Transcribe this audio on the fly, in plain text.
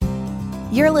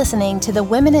You're listening to the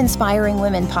Women Inspiring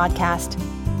Women podcast.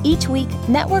 Each week,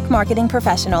 network marketing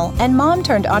professional and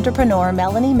mom-turned-entrepreneur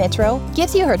Melanie Mitro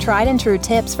gives you her tried and true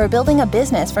tips for building a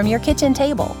business from your kitchen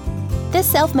table. This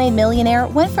self-made millionaire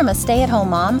went from a stay-at-home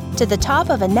mom to the top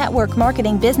of a network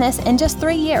marketing business in just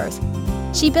 3 years.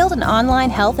 She built an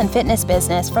online health and fitness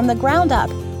business from the ground up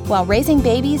while raising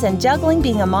babies and juggling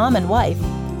being a mom and wife.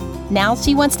 Now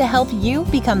she wants to help you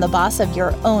become the boss of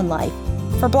your own life.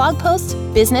 For blog posts,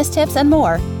 business tips, and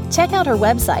more, check out her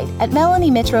website at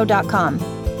melaniemitro.com.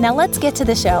 Now let's get to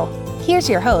the show. Here's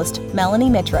your host, Melanie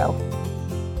Mitro.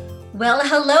 Well,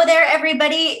 hello there,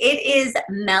 everybody. It is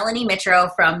Melanie Mitro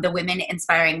from the Women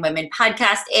Inspiring Women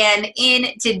podcast. And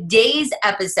in today's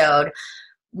episode,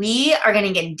 we are going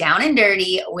to get down and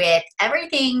dirty with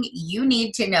everything you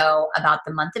need to know about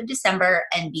the month of December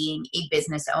and being a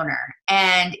business owner.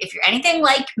 And if you're anything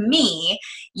like me,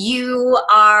 you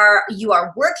are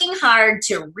working hard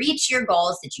to reach your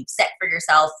goals that you've set for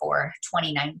yourself for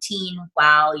 2019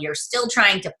 while you're still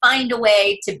trying to find a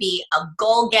way to be a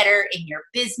goal-getter in your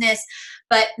business,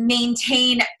 but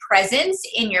maintain presence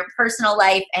in your personal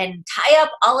life and tie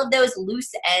up all of those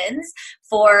loose ends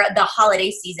for the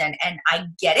holiday season. And I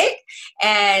get it.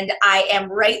 And I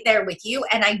am right there with you.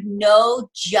 And I know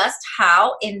just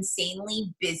how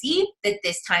insanely busy that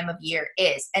this time of year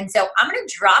is. And so I'm going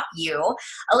to drop you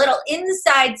a little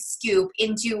inside scoop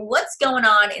into what's going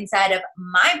on inside of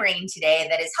my brain today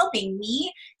that is helping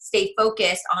me stay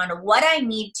focused on what I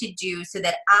need to do so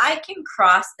that I can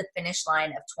cross the finish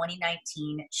line of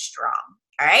 2019 strong.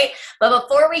 All right. But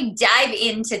before we dive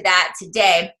into that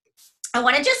today, I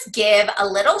want to just give a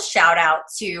little shout out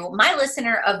to my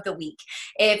listener of the week.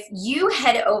 If you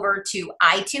head over to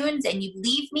iTunes and you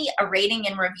leave me a rating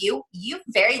and review, you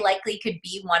very likely could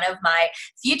be one of my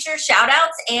future shout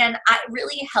outs. And it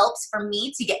really helps for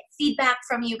me to get feedback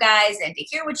from you guys and to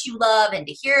hear what you love and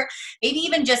to hear maybe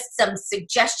even just some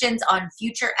suggestions on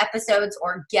future episodes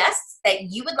or guests that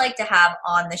you would like to have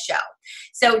on the show.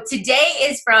 So today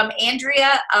is from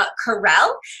Andrea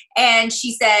Carell, and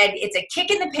she said, it's a kick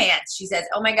in the pants. She says,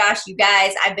 oh my gosh, you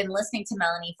guys, I've been listening to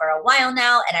Melanie for a while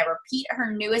now, and I repeat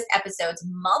her newest episodes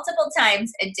multiple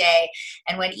times a day.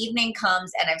 And when evening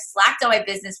comes and I've slacked on my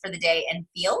business for the day and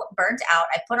feel burnt out,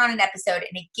 I put on an episode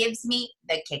and it gives me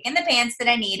the kick in the pants that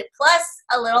I need, plus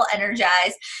a little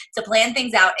energized to plan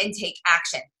things out and take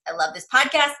action. I love this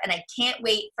podcast and I can't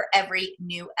wait for every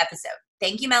new episode.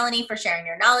 Thank you, Melanie, for sharing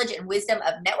your knowledge and wisdom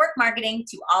of network marketing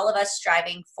to all of us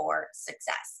striving for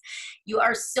success. You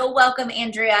are so welcome,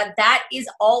 Andrea. That is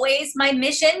always my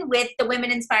mission with the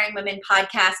Women Inspiring Women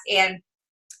podcast. And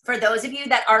for those of you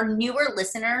that are newer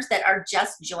listeners that are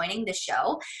just joining the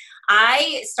show,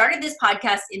 I started this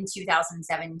podcast in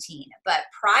 2017, but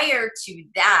prior to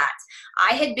that,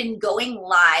 I had been going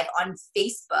live on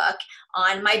Facebook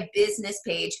on my business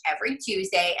page every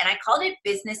Tuesday, and I called it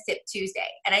Business Tip Tuesday.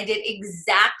 And I did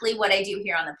exactly what I do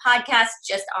here on the podcast,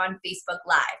 just on Facebook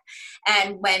Live.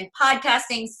 And when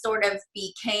podcasting sort of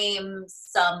became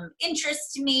some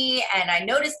interest to me, and I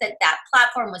noticed that that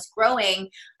platform was growing,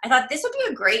 I thought this would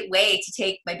be a great way to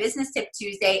take my Business Tip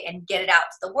Tuesday and get it out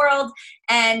to the world.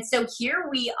 And so here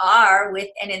we are with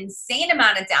an insane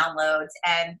amount of downloads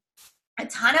and a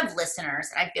ton of listeners.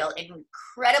 And I feel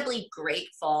incredibly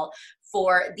grateful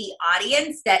for the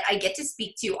audience that I get to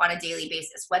speak to on a daily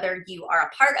basis, whether you are a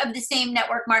part of the same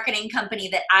network marketing company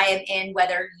that I am in,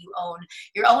 whether you own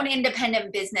your own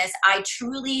independent business. I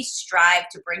truly strive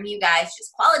to bring you guys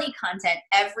just quality content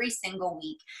every single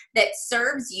week that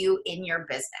serves you in your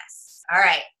business. All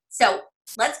right. So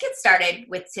let's get started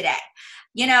with today.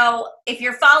 You know, if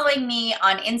you're following me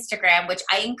on Instagram, which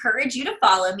I encourage you to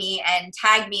follow me and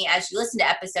tag me as you listen to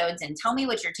episodes and tell me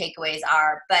what your takeaways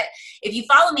are. But if you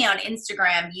follow me on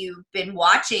Instagram, you've been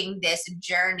watching this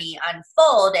journey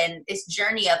unfold and this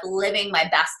journey of living my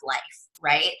best life,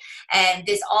 right? And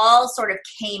this all sort of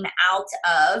came out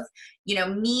of, you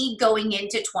know, me going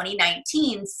into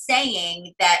 2019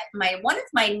 saying that one of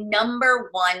my number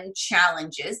one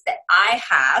challenges that I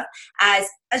have as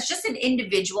just an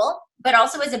individual, but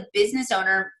also as a business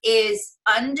owner, is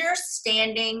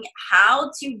understanding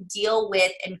how to deal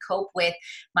with and cope with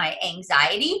my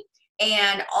anxiety,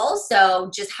 and also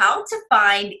just how to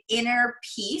find inner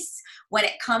peace when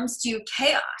it comes to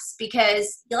chaos.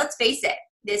 Because let's face it,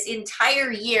 this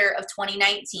entire year of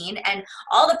 2019 and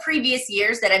all the previous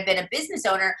years that I've been a business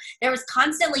owner, there was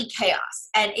constantly chaos.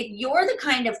 And if you're the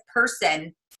kind of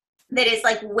person that is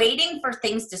like waiting for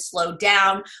things to slow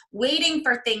down, waiting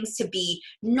for things to be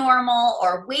normal,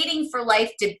 or waiting for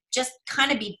life to just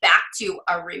kind of be back to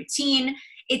a routine,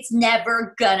 It's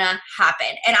never gonna happen.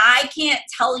 And I can't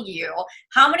tell you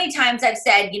how many times I've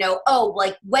said, oh,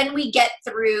 like when we get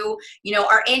through,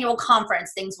 our annual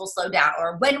conference, things will slow down.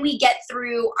 Or when we get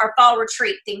through our fall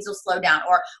retreat, things will slow down.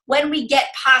 Or when we get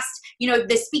past,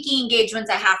 the speaking engagements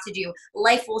I have to do,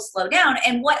 life will slow down.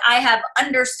 And what I have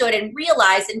understood and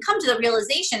realized and come to the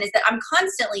realization is that I'm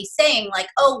constantly saying like,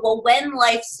 oh, well, when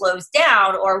life slows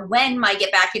down or when I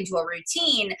get back into a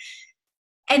routine,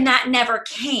 and that never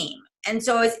came. And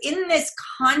so I was in this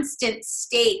constant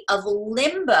state of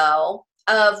limbo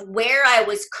of where I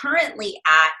was currently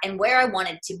at and where I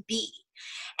wanted to be.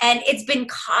 And it's been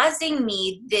causing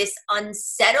me this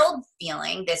unsettled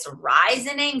feeling, this rise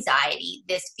in anxiety,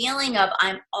 this feeling of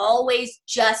I'm always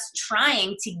just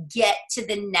trying to get to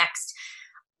the next,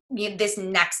 this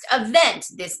next event,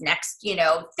 this next,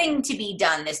 thing to be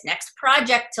done, this next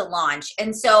project to launch.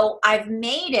 And so I've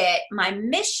made it my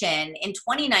mission in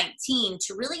 2019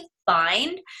 to really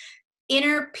find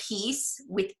inner peace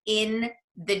within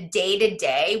the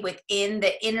day-to-day, within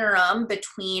the interim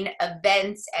between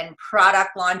events and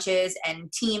product launches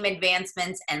and team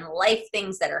advancements and life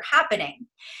things that are happening.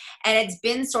 And it's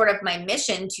been sort of my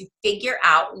mission to figure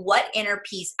out what inner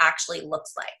peace actually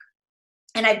looks like.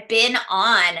 And I've been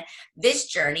on this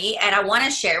journey, and I want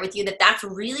to share with you that that's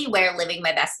really where living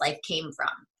my best life came from.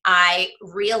 I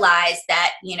realized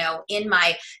that, in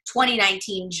my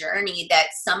 2019 journey, that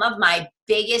some of my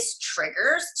biggest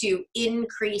triggers to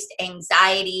increased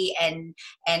anxiety and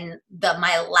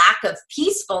my lack of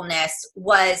peacefulness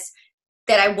was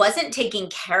that I wasn't taking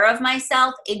care of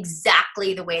myself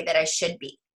exactly the way that I should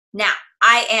be. Now,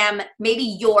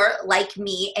 maybe you're like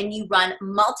me and you run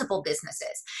multiple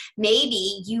businesses.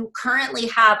 Maybe you currently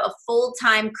have a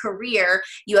full-time career,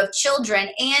 you have children,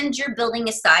 and you're building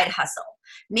a side hustle.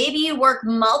 Maybe you work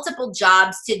multiple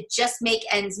jobs to just make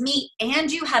ends meet,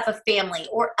 and you have a family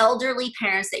or elderly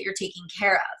parents that you're taking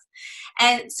care of.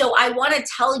 And so I want to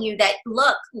tell you that,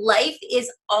 look, life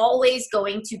is always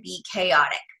going to be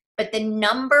chaotic. But the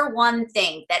number one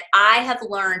thing that I have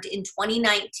learned in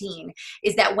 2019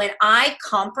 is that when I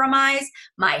compromise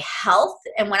my health,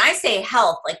 and when I say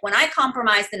health, like when I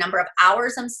compromise the number of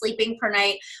hours I'm sleeping per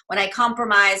night, when I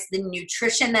compromise the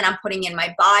nutrition that I'm putting in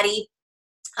my body,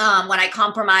 when I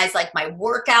compromise like my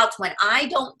workouts, when I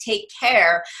don't take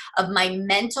care of my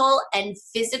mental and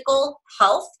physical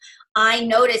health, I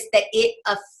notice that it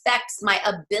affects my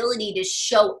ability to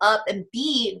show up and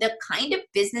be the kind of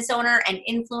business owner and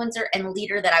influencer and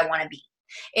leader that I want to be.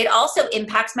 It also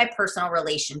impacts my personal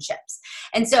relationships.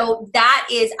 And so that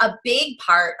is a big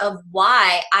part of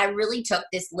why I really took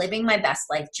this living my best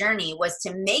life journey, was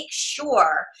to make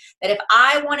sure that if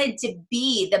I wanted to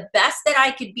be the best that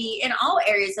I could be in all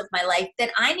areas of my life, then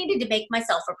I needed to make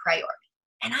myself a priority.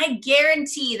 And I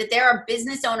guarantee that there are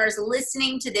business owners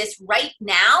listening to this right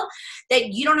now that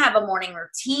you don't have a morning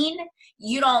routine.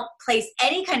 You don't place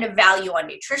any kind of value on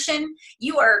nutrition.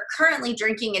 You are currently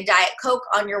drinking a Diet Coke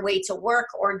on your way to work,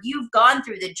 or you've gone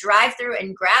through the drive-thru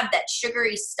and grabbed that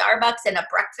sugary Starbucks and a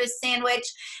breakfast sandwich,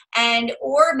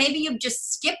 or maybe you've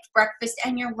just skipped breakfast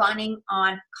and you're running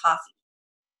on coffee.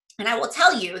 And I will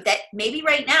tell you that maybe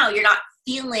right now you're not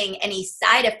feeling any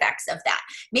side effects of that.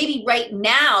 Maybe right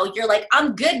now you're like,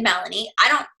 I'm good, Melanie.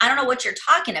 I don't know what you're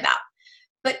talking about.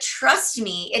 But trust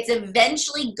me, it's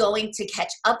eventually going to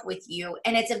catch up with you,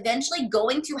 and it's eventually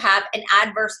going to have an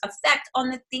adverse effect on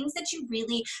the things that you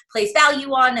really place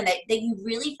value on and that you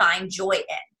really find joy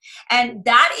in. And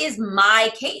that is my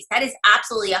case. That is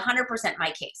absolutely 100% my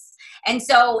case. And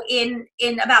so in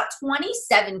about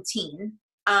 2017,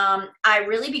 I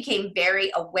really became very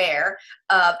aware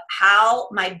of how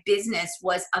my business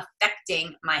was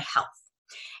affecting my health.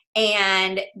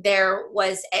 And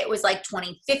it was like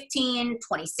 2015,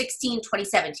 2016,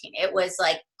 2017. It was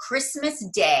like Christmas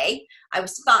Day, I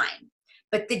was fine.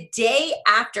 But the day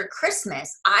after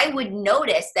Christmas, I would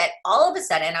notice that all of a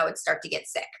sudden I would start to get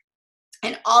sick.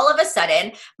 And all of a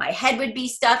sudden, my head would be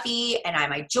stuffy and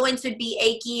my joints would be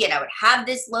achy, and I would have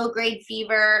this low-grade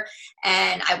fever,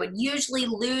 and I would usually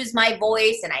lose my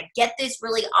voice, and I'd get this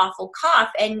really awful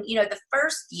cough. And, the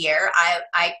first year,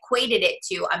 I equated it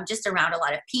to I'm just around a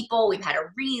lot of people. We've had a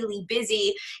really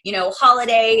busy,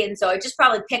 holiday, and so I just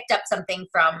probably picked up something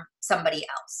from somebody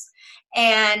else.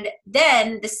 And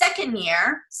then the second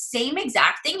year, same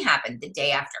exact thing happened. The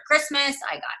day after Christmas,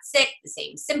 I got sick, the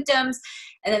same symptoms.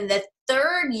 And then the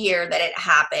third year that it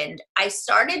happened, I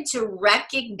started to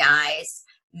recognize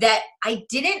that I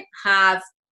didn't have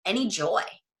any joy.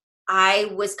 I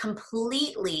was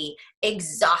completely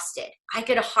exhausted. I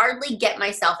could hardly get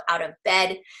myself out of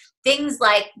bed. things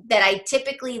like that I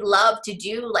typically love to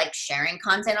do, like sharing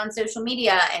content on social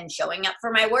media and showing up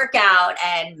for my workout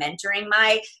and mentoring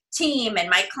my team and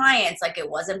my clients, like it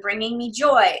wasn't bringing me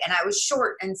joy. And I was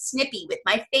short and snippy with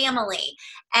my family.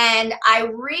 And I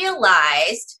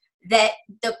realized that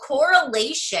the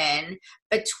correlation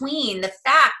between the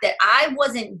fact that I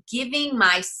wasn't giving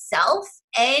myself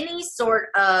any sort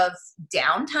of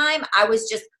downtime, I was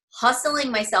just hustling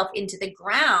myself into the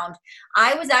ground,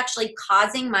 I was actually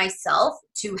causing myself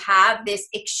to have this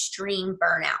extreme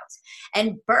burnout.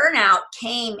 And burnout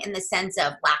came in the sense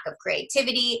of lack of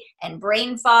creativity and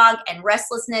brain fog and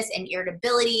restlessness and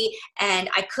irritability. And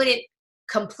I couldn't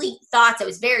complete thoughts. I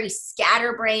was very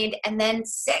scatterbrained, and then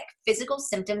sick, physical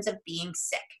symptoms of being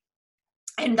sick.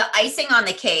 And the icing on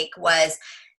the cake was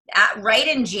right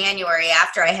in January,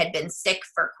 after I had been sick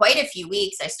for quite a few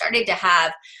weeks, I started to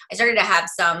have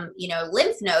some,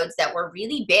 lymph nodes that were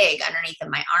really big underneath of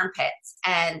my armpits.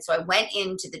 And so I went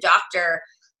into the doctor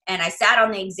and I sat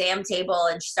on the exam table,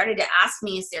 and she started to ask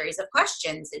me a series of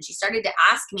questions. And she started to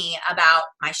ask me about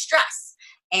my stress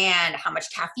and how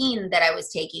much caffeine that I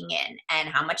was taking in and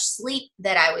how much sleep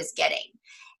that I was getting.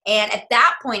 And at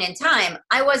that point in time,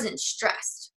 I wasn't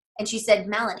stressed. And she said,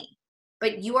 Melanie,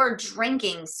 but you are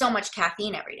drinking so much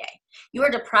caffeine every day. You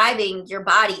are depriving your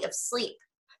body of sleep.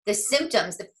 The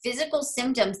symptoms, the physical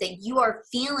symptoms that you are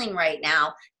feeling right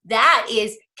now, that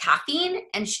is caffeine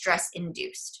and stress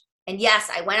induced. And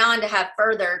yes, I went on to have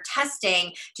further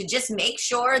testing to just make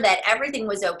sure that everything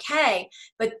was okay.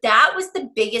 But that was the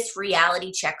biggest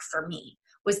reality check for me,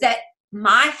 was that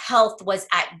my health was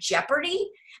at jeopardy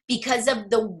because of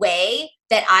the way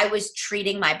that I was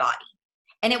treating my body.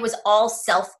 And it was all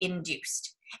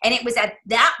self-induced. And it was at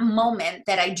that moment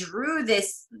that I drew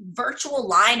this virtual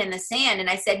line in the sand and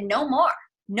I said, no more,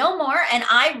 no more. And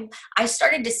I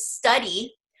started to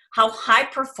study how high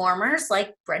performers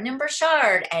like Brendon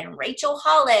Burchard and Rachel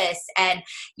Hollis and,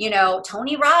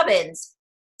 Tony Robbins,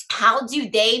 how do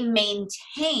they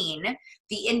maintain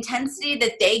the intensity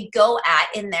that they go at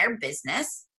in their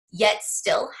business, yet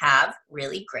still have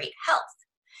really great health?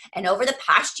 And over the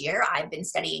past year, I've been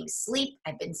studying sleep,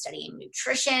 I've been studying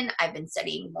nutrition, I've been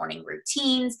studying morning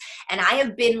routines, and I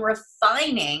have been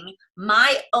refining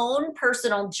my own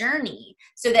personal journey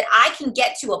so that I can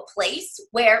get to a place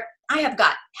where I have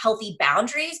got healthy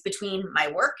boundaries between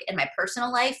my work and my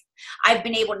personal life. I've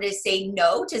been able to say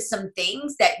no to some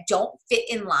things that don't fit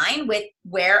in line with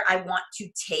where I want to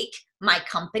take my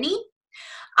company.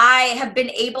 I have been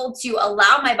able to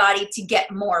allow my body to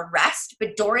get more rest,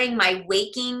 but during my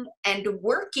waking and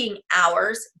working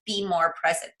hours, be more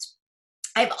present.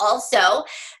 I've also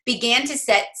began to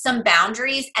set some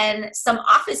boundaries and some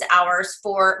office hours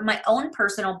for my own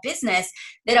personal business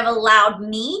that have allowed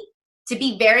me to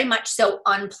be very much so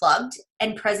unplugged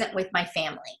and present with my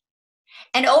family.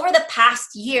 And over the past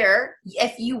year,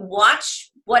 if you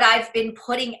watch what I've been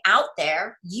putting out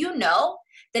there, you know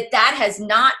that has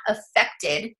not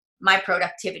affected my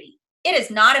productivity. It has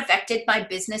not affected my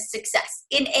business success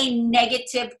in a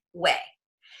negative way.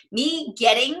 Me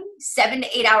getting 7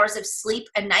 to 8 hours of sleep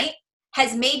a night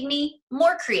has made me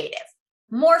more creative,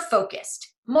 more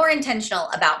focused, more intentional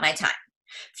about my time.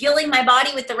 Fueling my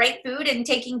body with the right food and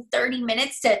taking 30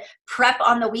 minutes to prep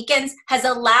on the weekends has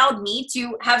allowed me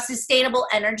to have sustainable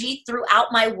energy throughout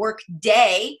my work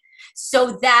day,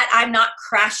 so that I'm not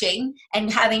crashing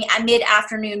and having a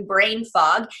mid-afternoon brain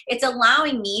fog. It's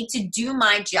allowing me to do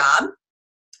my job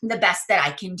the best that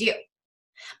I can do.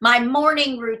 My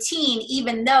morning routine,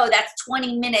 even though that's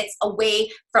 20 minutes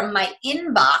away from my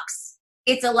inbox,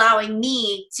 it's allowing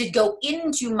me to go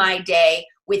into my day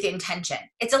with intention.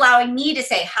 It's allowing me to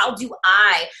say, how do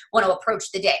I want to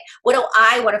approach the day? What do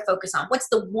I want to focus on? What's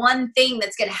the one thing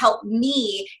that's going to help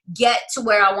me get to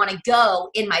where I want to go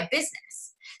in my business?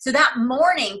 So that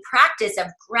morning practice of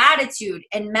gratitude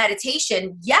and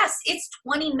meditation, yes, it's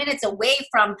 20 minutes away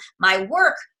from my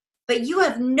work, but you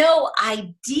have no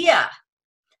idea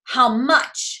how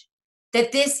much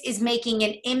that this is making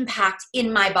an impact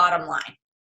in my bottom line.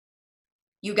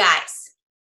 You guys,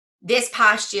 this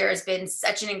past year has been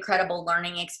such an incredible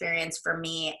learning experience for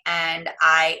me, and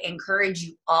I encourage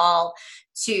you all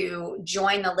to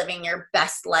join the Living Your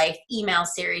Best Life email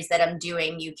series that I'm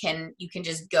doing. You can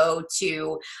just go to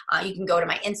you can go to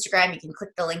my Instagram. You can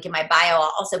click the link in my bio.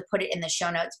 I'll also put it in the show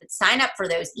notes, but sign up for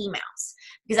those emails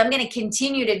because I'm going to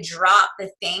continue to drop the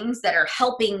things that are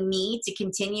helping me to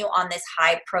continue on this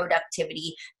high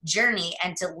productivity journey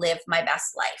and to live my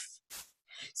best life.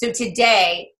 So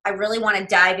today, I really want to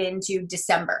dive into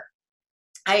December.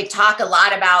 I talk a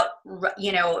lot about,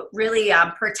 really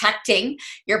protecting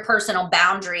your personal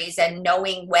boundaries and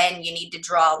knowing when you need to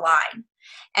draw a line.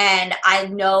 And I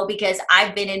know because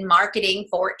I've been in marketing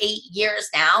for 8 years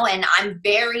now, and I'm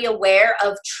very aware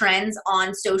of trends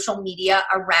on social media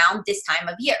around this time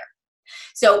of year.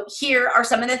 So here are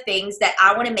some of the things that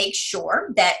I want to make sure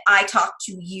that I talk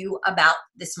to you about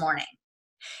this morning.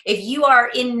 If you are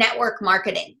in network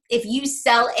marketing, if you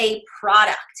sell a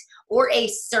product or a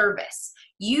service,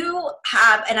 you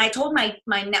have, and I told my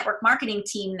network marketing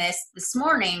team this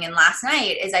morning and last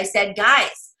night, is I said,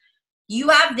 guys, you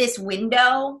have this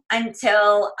window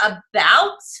until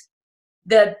about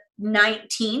the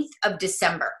 19th of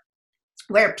December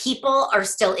where people are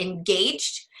still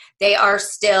engaged. They are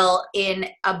still in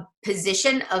a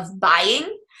position of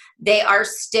buying. They are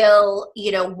still,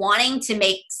 wanting to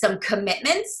make some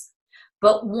commitments.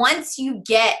 But once you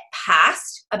get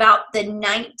past about the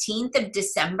 19th of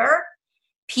December,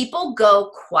 people go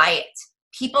quiet.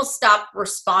 People stop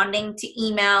responding to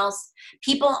emails.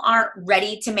 People aren't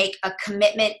ready to make a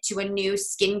commitment to a new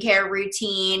skincare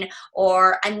routine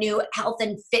or a new health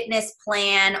and fitness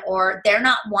plan, or they're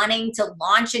not wanting to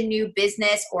launch a new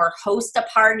business or host a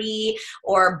party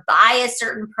or buy a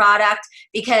certain product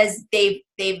because they've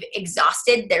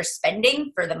exhausted their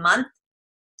spending for the month.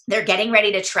 They're getting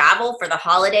ready to travel for the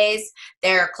holidays.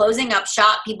 They're closing up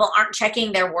shop. People aren't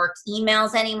checking their work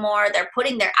emails anymore. They're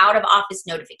putting their out of office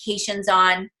notifications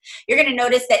on. You're going to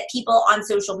notice that people on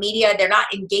social media, they're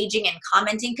not engaging and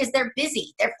commenting because they're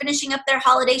busy. They're finishing up their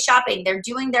holiday shopping. They're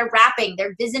doing their wrapping.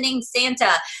 They're visiting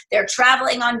Santa. They're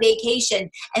traveling on vacation,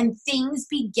 and things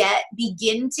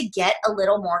begin to get a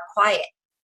little more quiet.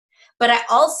 But I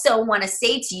also want to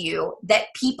say to you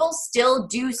that people still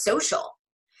do social.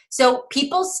 So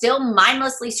people still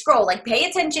mindlessly scroll. Like, pay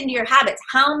attention to your habits.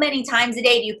 How many times a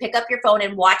day do you pick up your phone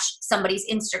and watch somebody's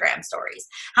Instagram stories?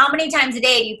 How many times a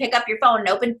day do you pick up your phone and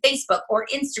open Facebook or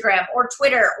Instagram or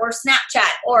Twitter or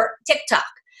Snapchat or TikTok?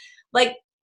 Like,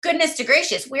 goodness to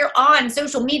gracious, we're on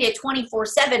social media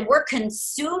 24/7. We're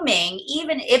consuming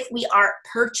even if we aren't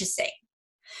purchasing.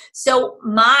 So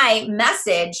my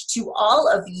message to all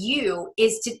of you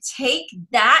is to take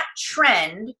that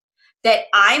trend that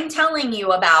I'm telling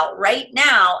you about right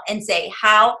now and say,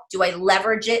 how do I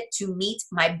leverage it to meet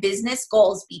my business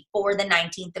goals before the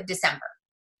 19th of December?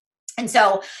 And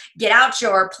so get out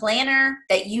your planner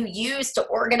that you use to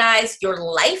organize your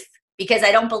life, because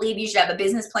I don't believe you should have a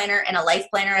business planner and a life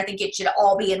planner. I think it should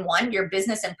all be in one. Your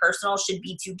business and personal should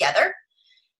be together.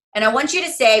 And I want you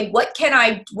to say, what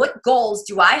goals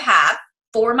do I have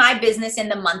for my business in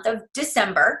the month of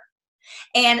December?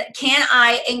 And can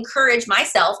I encourage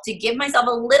myself to give myself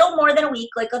a little more than a week,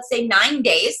 like let's say 9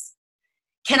 days?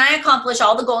 Can I accomplish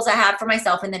all the goals I have for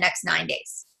myself in the next 9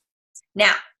 days?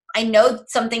 Now, I know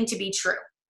something to be true.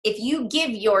 If you give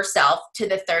yourself to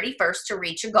the 31st to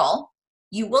reach a goal,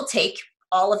 you will take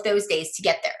all of those days to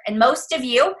get there. And most of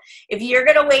you, if you're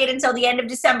going to wait until the end of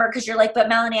December because you're like, but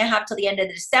Melanie, I have till the end of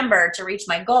December to reach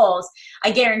my goals,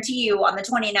 I guarantee you on the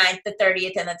 29th, the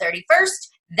 30th, and the 31st,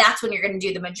 that's when you're going to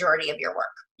do the majority of your work.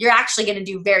 You're actually going to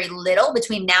do very little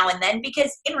between now and then,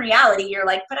 because in reality, you're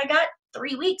like, but I got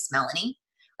 3 weeks, Melanie.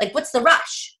 Like, what's the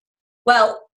rush?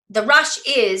 Well, the rush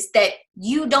is that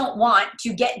you don't want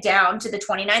to get down to the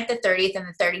 29th, the 30th, and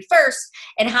the 31st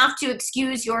and have to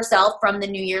excuse yourself from the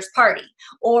New Year's party,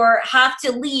 or have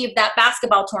to leave that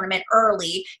basketball tournament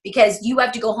early because you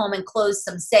have to go home and close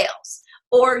some sales.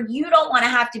 Or you don't want to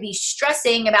have to be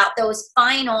stressing about those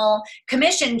final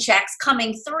commission checks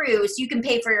coming through so you can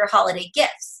pay for your holiday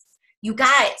gifts. You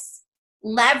guys,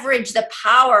 leverage the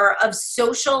power of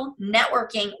social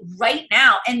networking right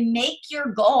now and make your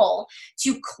goal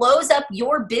to close up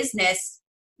your business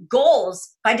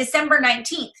goals by December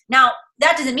 19th. Now,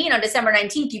 that doesn't mean on December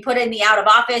 19th you put in the out of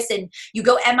office and you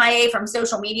go MIA from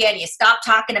social media and you stop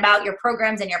talking about your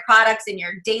programs and your products in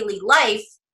your daily life.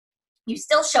 You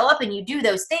still show up and you do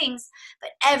those things,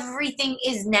 but everything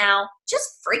is now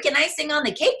just freaking icing on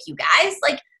the cake, you guys.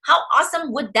 Like, how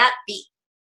awesome would that be?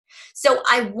 So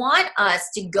I want us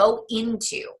to go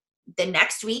into the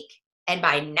next week, and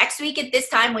by next week at this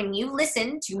time, when you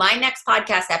listen to my next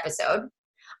podcast episode,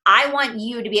 I want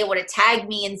you to be able to tag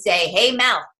me and say, hey,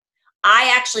 Mel,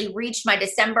 I actually reached my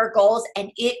December goals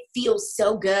and it feels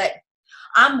so good.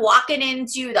 I'm walking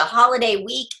into the holiday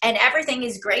week and everything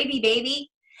is gravy, baby.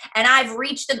 And I've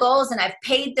reached the goals and I've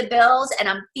paid the bills and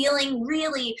I'm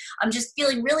just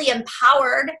feeling really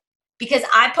empowered because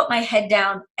I put my head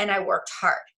down and I worked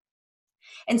hard.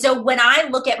 And so when I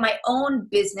look at my own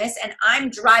business and I'm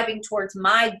driving towards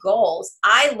my goals,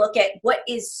 I look at what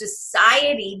is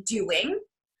society doing.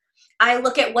 I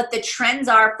look at what the trends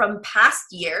are from past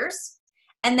years,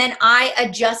 and then I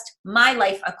adjust my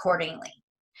life accordingly.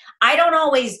 I don't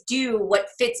always do what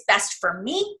fits best for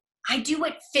me. I do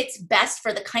what fits best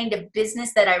for the kind of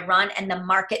business that I run and the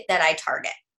market that I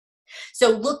target. So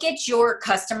look at your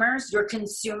customers, your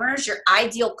consumers, your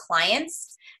ideal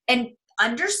clients, and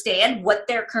understand what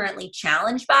they're currently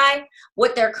challenged by,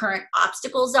 what their current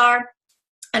obstacles are.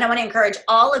 And I want to encourage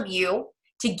all of you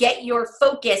to get your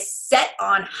focus set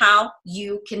on how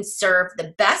you can serve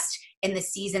the best in the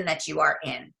season that you are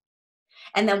in.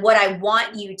 And then what I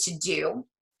want you to do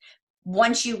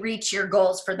once you reach your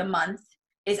goals for the month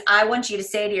is I want you to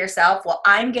say to yourself, well,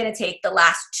 I'm going to take the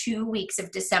last 2 weeks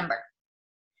of December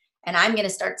and I'm going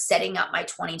to start setting up my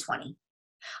 2020.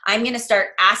 I'm going to start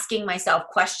asking myself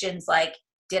questions like,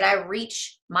 did I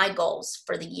reach my goals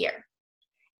for the year?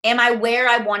 Am I where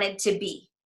I wanted to be?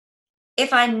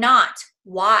 If I'm not,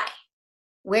 why?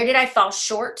 Where did I fall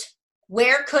short?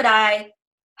 Where could I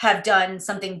have done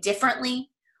something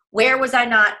differently? Where was I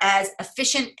not as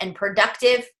efficient and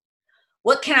productive?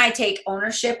 What can I take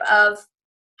ownership of?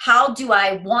 How do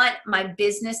I want my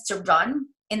business to run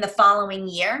in the following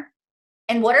year?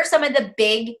 And what are some of the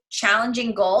big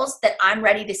challenging goals that I'm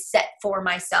ready to set for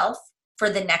myself for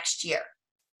the next year?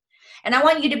 And I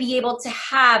want you to be able to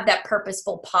have that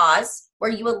purposeful pause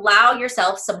where you allow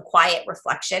yourself some quiet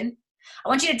reflection. I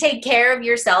want you to take care of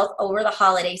yourself over the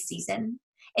holiday season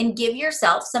and give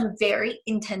yourself some very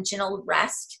intentional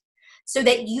rest so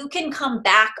that you can come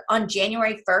back on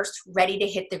January 1st ready to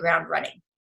hit the ground running.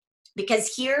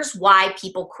 Because here's why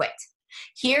people quit.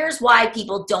 Here's why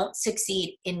people don't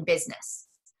succeed in business.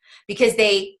 Because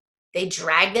they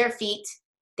drag their feet,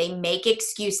 they make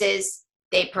excuses,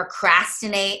 they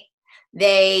procrastinate,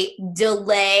 they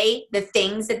delay the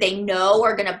things that they know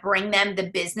are going to bring them the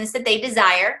business that they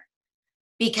desire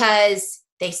because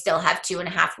they still have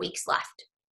 2.5 weeks left.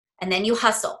 And then you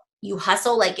hustle. You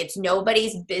hustle like it's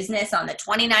nobody's business on the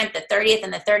 29th, the 30th,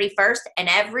 and the 31st. And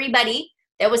everybody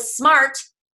that was smart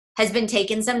has been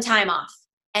taking some time off.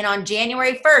 And on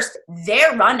January 1st,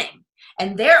 they're running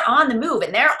and they're on the move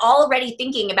and they're already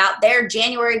thinking about their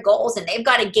January goals and they've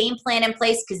got a game plan in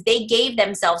place because they gave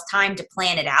themselves time to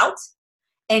plan it out.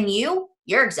 And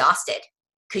you're exhausted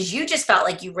because you just felt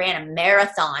like you ran a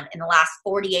marathon in the last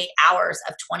 48 hours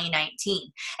of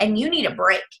 2019 and you need a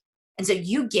break. And so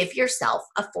you give yourself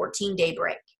a 14-day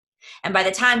break. And by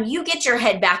the time you get your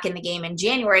head back in the game in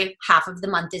January, half of the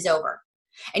month is over.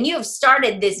 And you have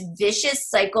started this vicious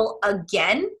cycle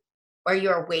again where you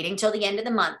are waiting till the end of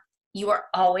the month. You are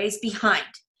always behind.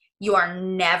 You are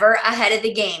never ahead of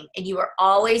the game and you are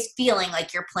always feeling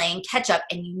like you're playing catch up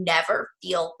and you never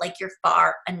feel like you're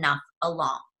far enough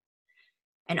along.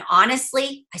 And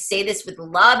honestly, I say this with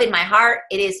love in my heart,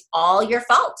 it is all your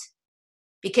fault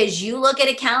because you look at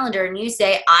a calendar and you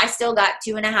say, I still got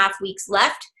 2.5 weeks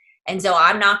left. And so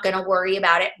I'm not going to worry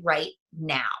about it right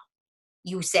now.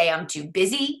 You say I'm too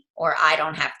busy or I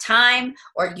don't have time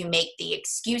or you make the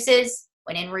excuses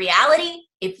when in reality,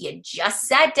 if you just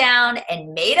sat down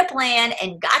and made a plan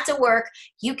and got to work,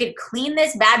 you could clean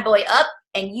this bad boy up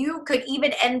and you could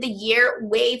even end the year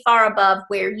way far above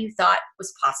where you thought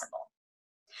was possible.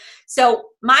 So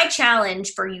my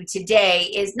challenge for you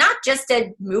today is not just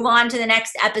to move on to the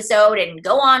next episode and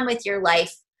go on with your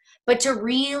life, but to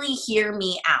really hear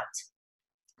me out,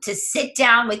 to sit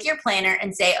down with your planner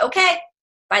and say, okay,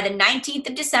 by the 19th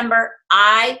of December,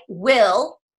 I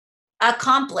will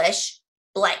accomplish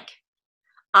blank.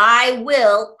 I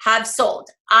will have sold.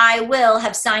 I will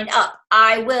have signed up.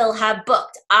 I will have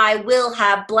booked. I will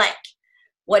have blank.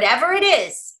 Whatever it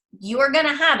is, you are going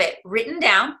to have it written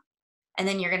down, and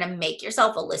then you're going to make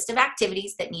yourself a list of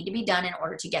activities that need to be done in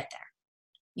order to get there.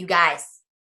 You guys,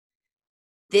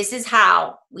 this is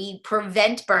how we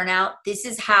prevent burnout. This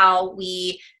is how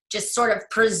we just sort of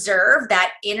preserve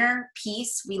that inner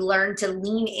peace. We learn to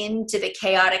lean into the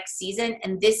chaotic season.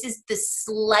 And this is the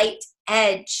slight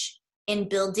edge in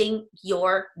building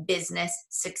your business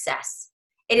success.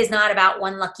 It is not about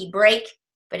one lucky break,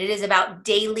 but it is about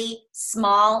daily,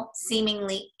 small,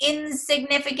 seemingly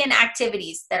insignificant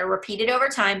activities that are repeated over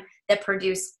time that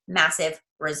produce massive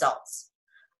results.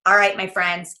 All right, my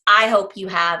friends, I hope you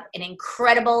have an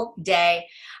incredible day.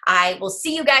 I will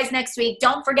see you guys next week.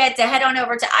 Don't forget to head on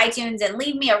over to iTunes and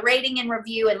leave me a rating and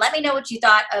review and let me know what you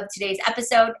thought of today's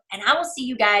episode. And I will see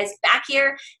you guys back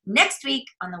here next week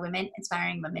on the Women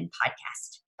Inspiring Women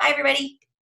podcast. Bye, everybody.